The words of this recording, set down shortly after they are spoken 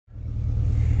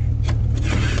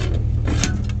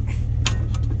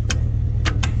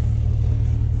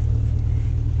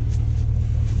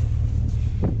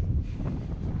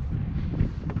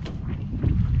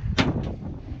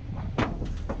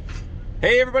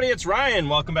Hey everybody, it's Ryan.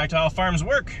 Welcome back to How Farms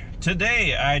Work.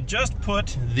 Today I just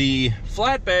put the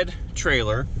flatbed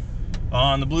trailer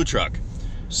on the blue truck.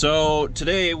 So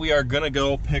today we are gonna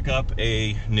go pick up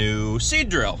a new seed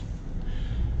drill.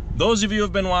 Those of you who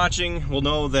have been watching will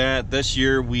know that this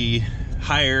year we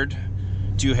hired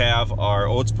to have our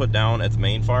oats put down at the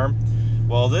main farm.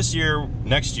 Well, next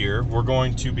year, we're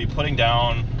going to be putting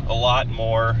down a lot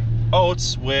more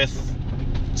oats with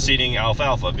seeding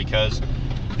alfalfa, because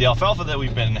the alfalfa that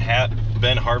we've been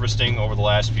harvesting over the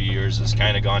last few years has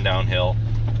kind of gone downhill,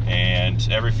 and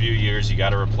every few years you got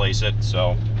to replace it.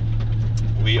 So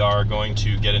we are going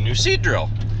to get a new seed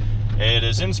drill. It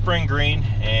is in spring green,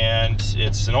 and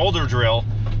it's an older drill,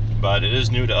 but it is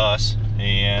new to us,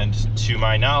 and to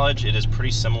my knowledge it is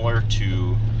pretty similar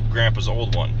to Grandpa's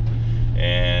old one.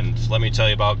 And let me tell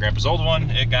you about Grandpa's old one.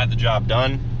 It got the job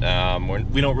done.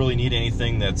 We don't really need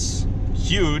anything that's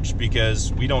huge,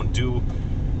 because we don't do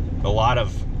a lot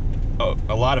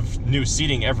of new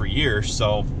seeding every year.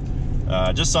 So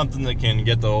just something that can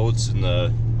get the oats and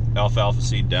the alfalfa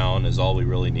seed down is all we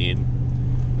really need.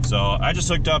 So I just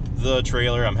hooked up the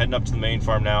trailer. I'm heading up to the main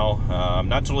farm now. I'm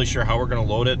not totally sure how we're going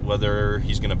to load it, whether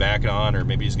he's going to back it on, or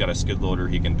maybe he's got a skid loader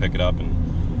he can pick it up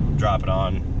and drop it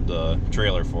on the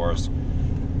trailer for us.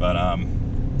 But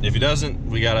if he doesn't,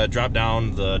 we got to drop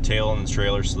down the tail on the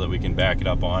trailer so that we can back it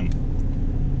up on.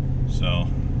 So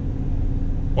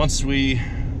once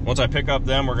I pick up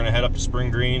them, we're going to head up to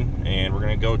Spring Green and we're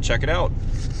going to go check it out.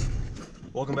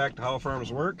 Welcome back to How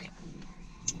Farms Work.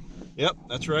 Yep,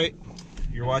 that's right.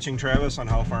 You're watching Travis on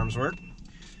How Farms Work.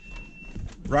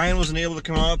 Ryan wasn't able to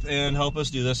come up and help us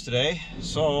do this today,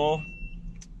 so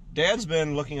Dad's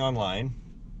been looking online,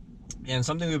 and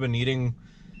something we've been needing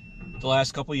the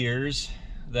last couple years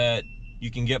that you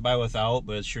can get by without,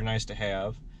 but it's sure nice to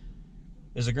have,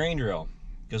 is a grain drill,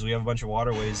 because we have a bunch of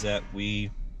waterways that we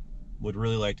would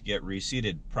really like to get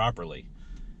reseeded properly.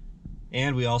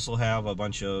 And we also have a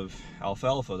bunch of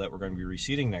alfalfa that we're going to be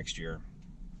reseeding next year.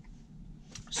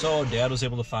 So Dad was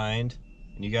able to find,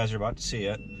 and you guys are about to see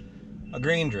it, a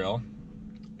grain drill.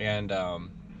 And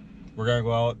we're going to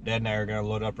go out. Dad and I are going to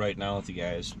load up right now with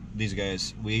these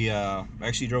guys. We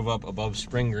actually drove up above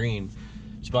Spring Green.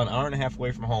 It's about an hour and a half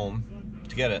away from home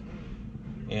to get it.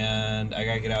 And I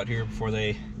got to get out here before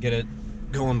they get it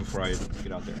going before I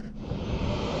get out there.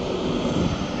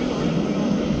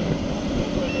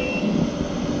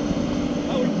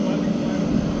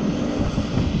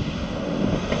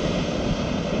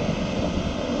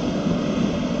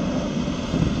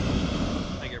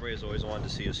 Always wanted to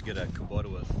see us get a Kubota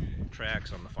with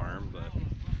tracks on the farm, but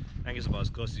I think it's about as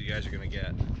close as you guys are going to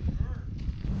get.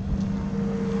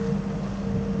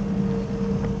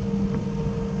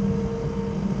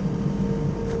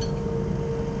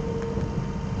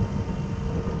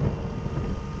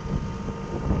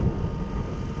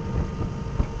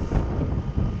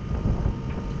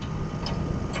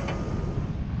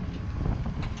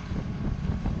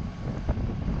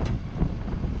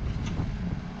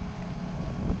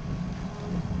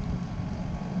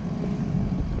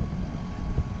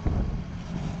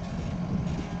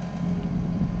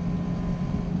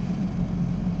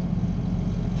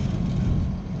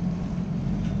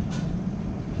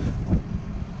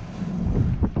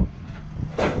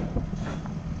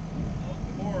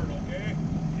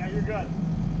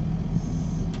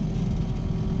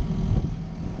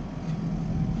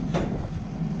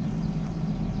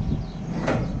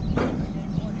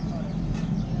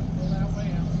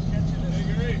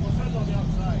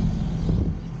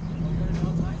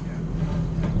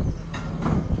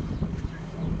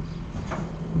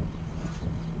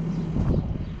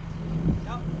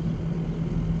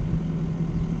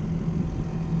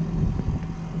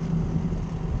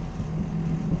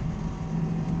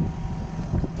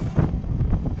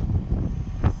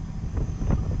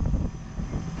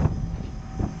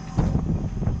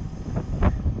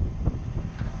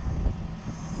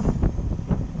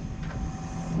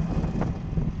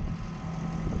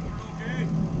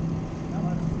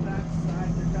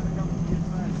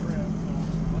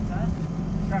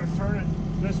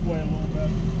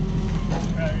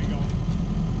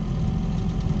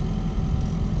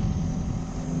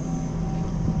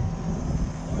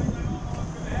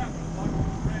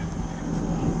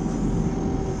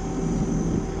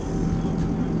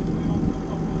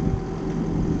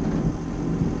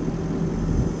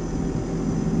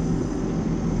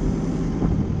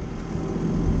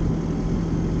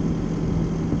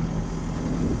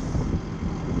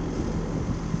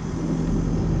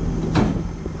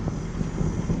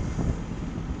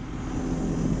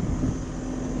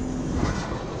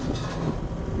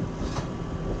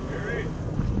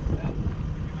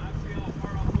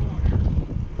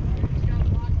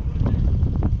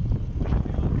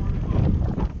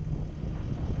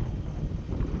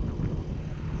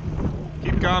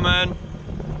 coming.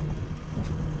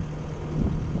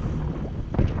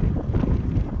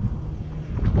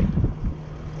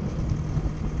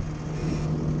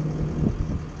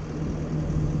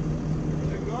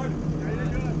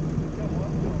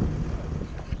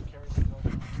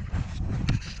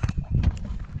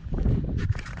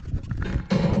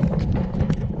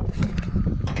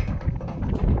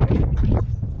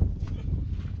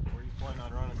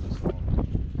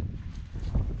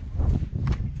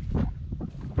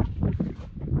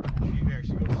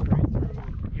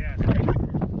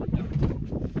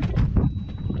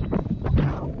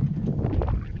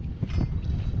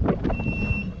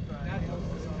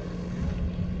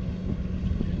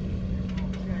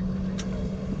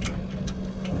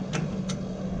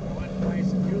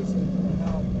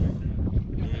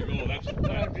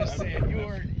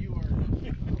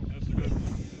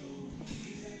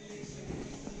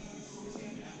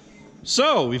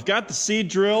 So we've got the seed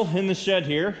drill in the shed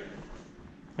here.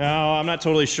 Now I'm not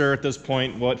totally sure at this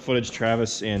point what footage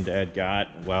Travis and Dad got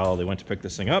while they went to pick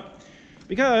this thing up,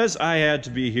 because I had to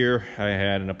be here. I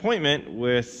had an appointment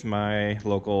with my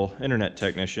local internet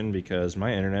technician because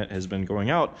my internet has been going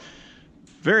out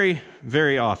very,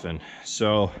 very often.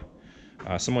 So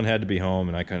someone had to be home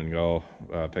and I couldn't go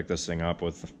pick this thing up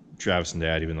with Travis and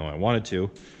Dad even though I wanted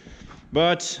to.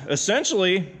 But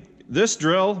essentially, this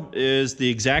drill is the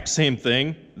exact same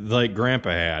thing like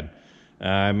Grandpa had.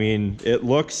 I mean, it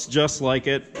looks just like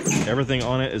it. Everything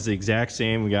on it is the exact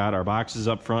same. We got our boxes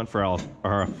up front for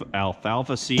our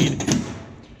alfalfa seed,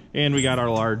 and we got our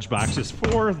large boxes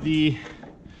for the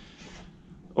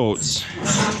oats.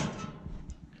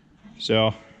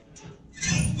 So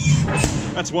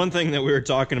that's one thing that we were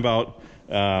talking about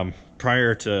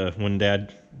prior to when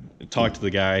Dad talked to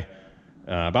the guy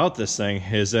about this thing,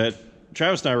 is that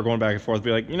Travis and I were going back and forth,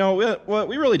 be like, you know,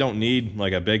 we really don't need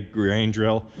like a big grain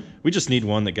drill. We just need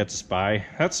one that gets us by.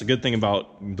 That's the good thing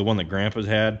about the one that Grandpa's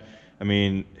had. I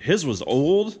mean, his was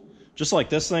old, just like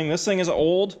this thing. This thing is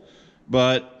old,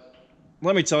 but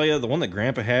let me tell you, the one that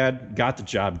Grandpa had got the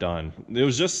job done. It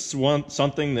was just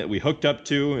something that we hooked up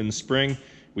to in the spring.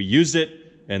 We used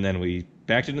it, and then we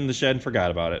backed it in the shed and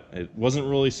forgot about it. It wasn't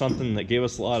really something that gave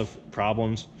us a lot of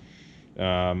problems.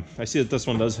 I see that this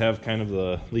one does have kind of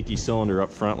the leaky cylinder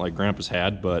up front like Grandpa's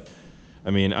had, but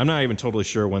I mean, I'm not even totally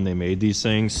sure when they made these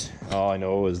things. All I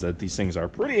know is that these things are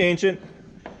pretty ancient.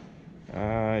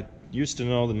 I used to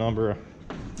know the number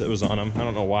that was on them. I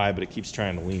don't know why, but it keeps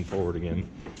trying to lean forward again.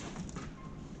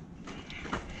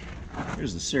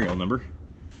 Here's the serial number.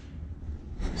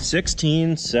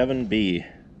 167B.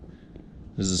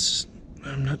 This is,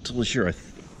 I'm not totally sure.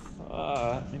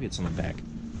 Maybe it's on the back.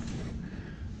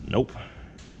 Nope.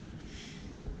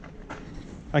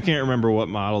 I can't remember what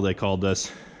model they called this,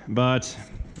 but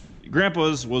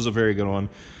Grandpa's was a very good one.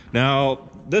 Now,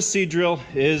 this seed drill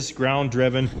is ground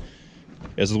driven.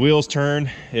 As the wheels turn,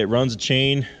 it runs a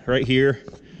chain right here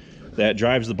that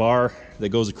drives the bar that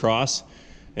goes across,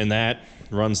 and that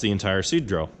runs the entire seed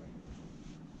drill.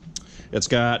 It's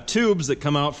got tubes that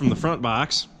come out from the front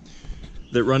box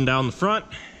that run down the front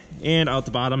and out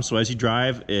the bottom, so as you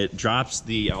drive, it drops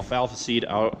the alfalfa seed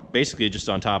out basically just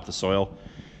on top of the soil.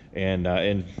 And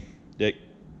the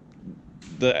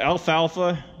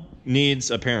alfalfa needs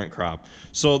a parent crop.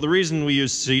 So the reason we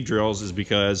use seed drills is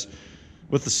because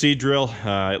with the seed drill,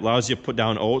 it allows you to put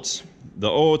down oats.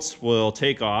 The oats will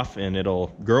take off and it'll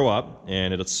grow up,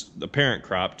 and it's the parent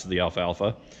crop to the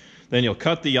alfalfa. Then you'll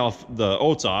cut the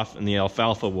oats off, and the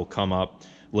alfalfa will come up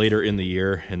later in the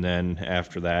year. And then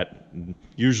after that,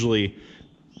 usually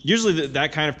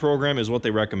that kind of program is what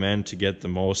they recommend to get the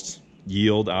most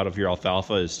yield out of your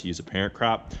alfalfa, is to use a parent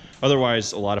crop.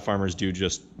 Otherwise, a lot of farmers do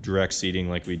just direct seeding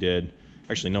like we did.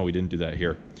 Actually, no, we didn't do that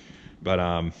here. But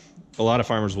a lot of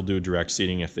farmers will do direct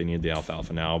seeding if they need the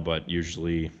alfalfa now, but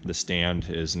usually the stand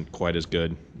isn't quite as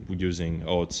good using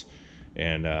oats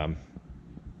and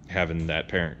having that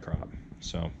parent crop.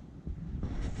 So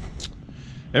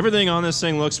everything on this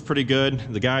thing looks pretty good.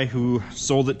 The guy who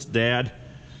sold it to Dad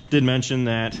did mention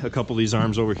that a couple of these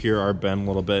arms over here are bent a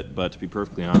little bit, but to be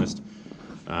perfectly honest,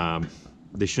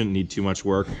 they shouldn't need too much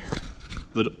work.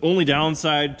 The only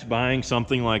downside to buying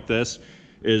something like this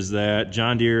is that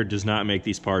John Deere does not make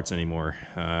these parts anymore.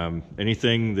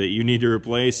 Anything that you need to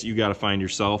replace, you got to find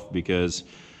yourself, because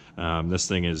this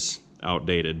thing is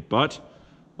outdated. But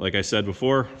like I said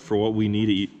before, for what we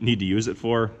need to use it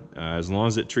for, as long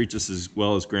as it treats us as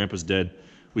well as Grandpa's did,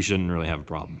 we shouldn't really have a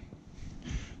problem.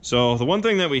 So the one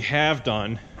thing that we have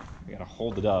done, I gotta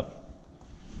hold it up,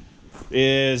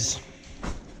 is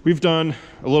we've done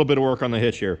a little bit of work on the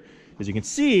hitch here. As you can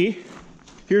see,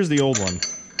 here's the old one.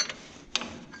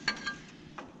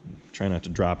 try not to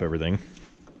drop everything.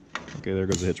 Okay, there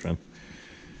goes the hitch, man.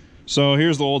 So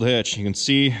here's the old hitch. You can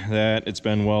see that it's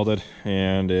been welded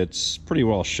and it's pretty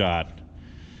well shot.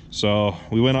 So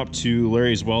we went up to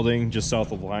Larry's Welding just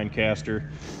south of Lancaster,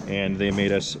 and they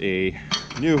made us a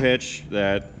new hitch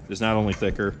that is not only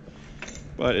thicker,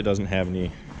 but it doesn't have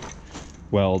any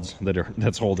welds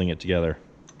that's holding it together.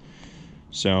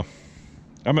 So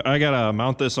I gotta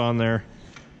mount this on there,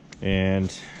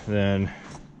 and then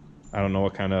I don't know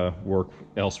what kind of work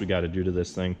else we got to do to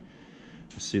this thing.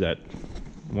 See that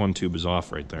one tube is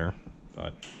off right there,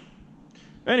 but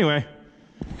anyway,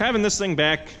 having this thing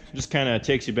back just kind of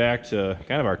takes you back to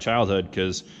kind of our childhood,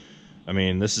 because I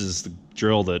mean, this is the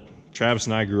drill that Travis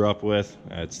and I grew up with.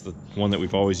 It's the one that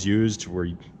we've always used.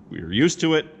 We were used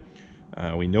to it.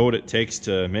 We know what it takes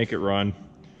to make it run.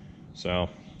 So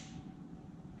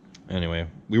anyway,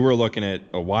 we were looking at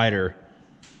a wider,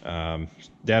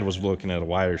 Dad was looking at a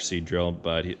wider seed drill,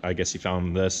 but I guess he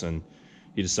found this and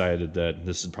he decided that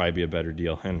this would probably be a better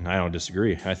deal. And I don't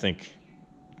disagree. I think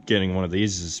getting one of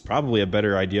these is probably a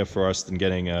better idea for us than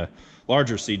getting a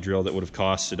larger seed drill that would have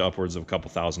costed upwards of a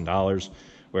couple $1,000s,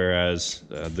 whereas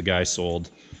the guy sold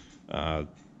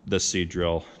this seed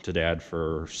drill to Dad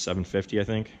for $750, I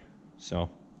think. So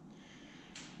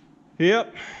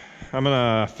yep, I'm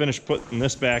gonna finish putting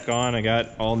this back on. I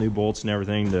got all new bolts and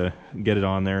everything to get it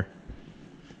on there,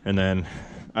 and then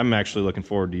I'm actually looking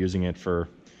forward to using it for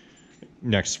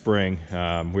next spring.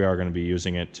 We are going to be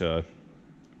using it to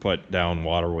put down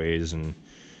waterways and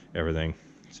everything.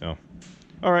 So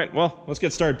all right, well, let's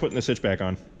get started putting this hitch back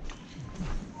on.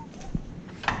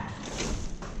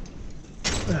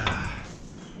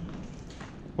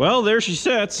 Well, there she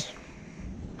sits.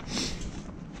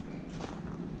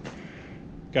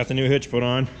 Got the new hitch put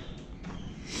on.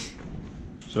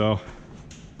 So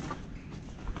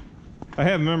I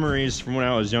have memories from when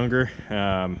I was younger,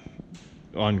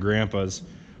 on Grandpa's,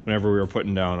 whenever we were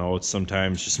putting down oats.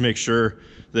 Sometimes just make sure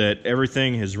that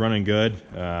everything is running good.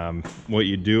 What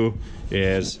you do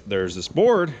is there's this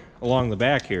board along the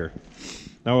back here.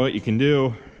 Now what you can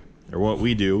do, or what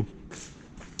we do,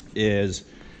 is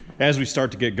as we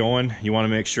start to get going, you want to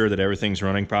make sure that everything's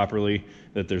running properly,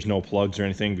 that there's no plugs or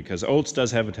anything, because oats does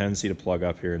have a tendency to plug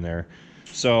up here and there.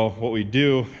 So what we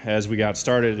do as we got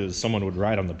started is someone would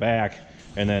ride on the back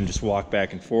and then just walk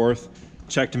back and forth,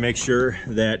 check to make sure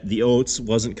that the oats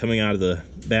wasn't coming out of the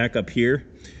back up here,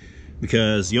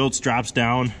 because the oats drops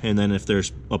down, and then if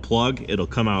there's a plug, it'll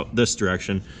come out this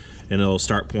direction and it'll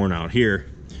start pouring out here,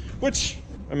 which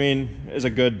I mean is a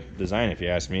good design if you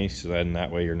ask me, so then that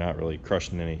way you're not really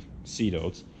crushing any seed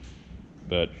oats.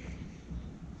 But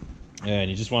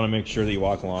and you just want to make sure that you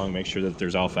walk along, make sure that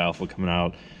there's alfalfa coming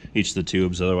out each of the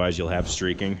tubes, otherwise you'll have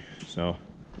streaking. So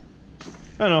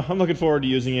I don't know, I'm looking forward to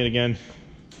using it again,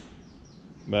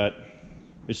 but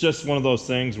it's just one of those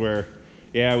things where,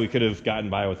 yeah, we could have gotten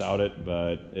by without it,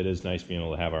 but it is nice being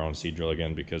able to have our own seed drill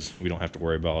again, because we don't have to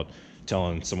worry about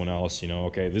telling someone else, you know,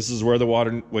 okay, this is where the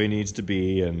waterway needs to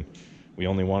be, and we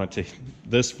only want it to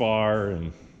this far,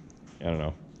 and I don't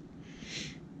know.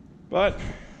 But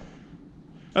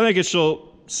I think it shall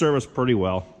serve us pretty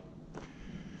well.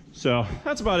 So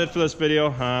that's about it for this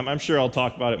video. I'm sure I'll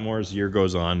talk about it more as the year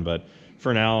goes on, but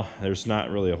for now, there's not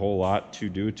really a whole lot to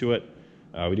do to it.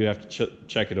 We do have to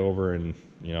check it over and,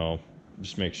 you know,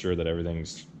 just make sure that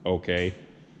everything's okay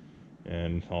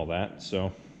and all that.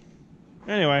 So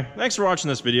anyway, thanks for watching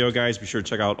this video, guys. Be sure to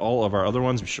check out all of our other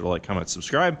ones. Be sure to like, comment,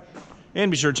 subscribe, and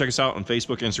be sure to check us out on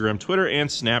Facebook, Instagram, Twitter, and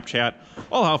Snapchat,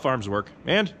 all how farms work.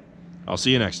 And I'll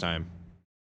see you next time.